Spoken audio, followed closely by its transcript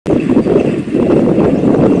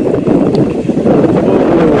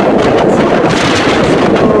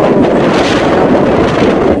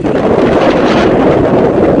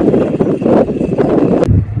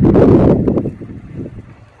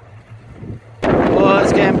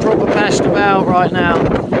getting proper bashed about right now. It's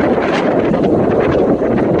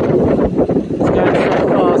going so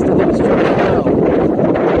fast, I think it's trying to hell.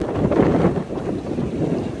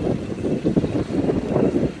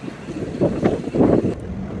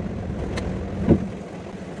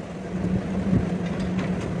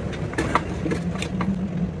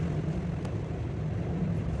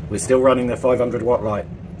 We're still running the 500 watt light.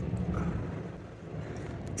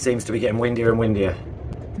 Seems to be getting windier and windier.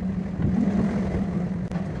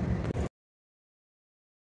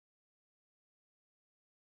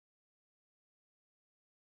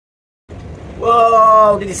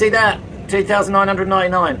 Whoa, did you see that?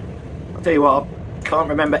 2,999. I'll tell you what, I can't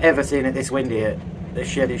remember ever seeing it this windy yet. The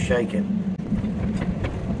shed is shaking.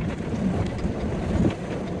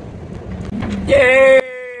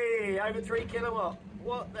 Yay! Over 3 kilowatt.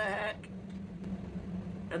 What the heck?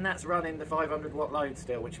 And that's running the 500 watt load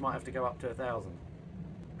still, which might have to go up to 1,000.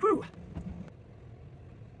 Whew!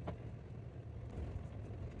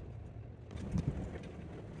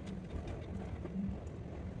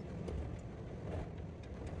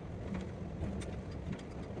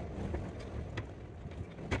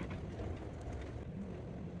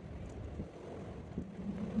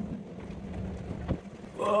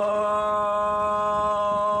 Whoa!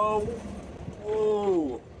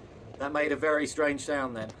 Whoa! That made a very strange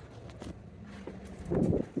sound then.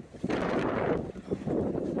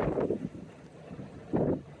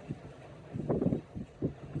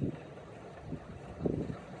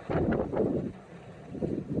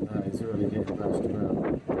 That is really getting bashed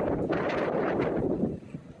around.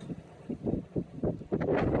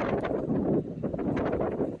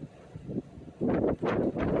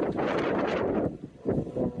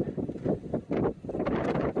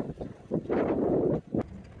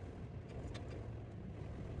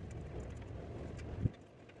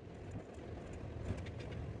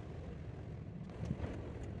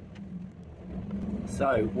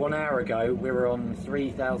 So 1 hour ago we were on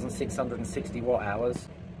 3,660 watt hours,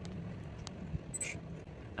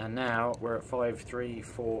 and now we're at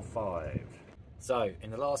 5,345. So in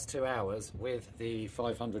the last 2 hours with the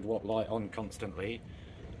 500 watt light on constantly,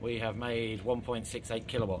 we have made 1.68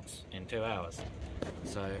 kilowatts in 2 hours.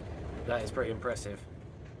 So that is pretty impressive.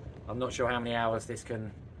 I'm not sure how many hours this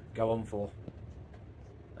can go on for,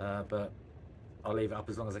 but I'll leave it up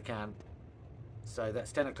as long as I can. So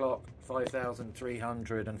that's 10 o'clock,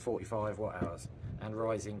 5,345 watt hours, and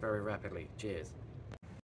rising very rapidly. Cheers.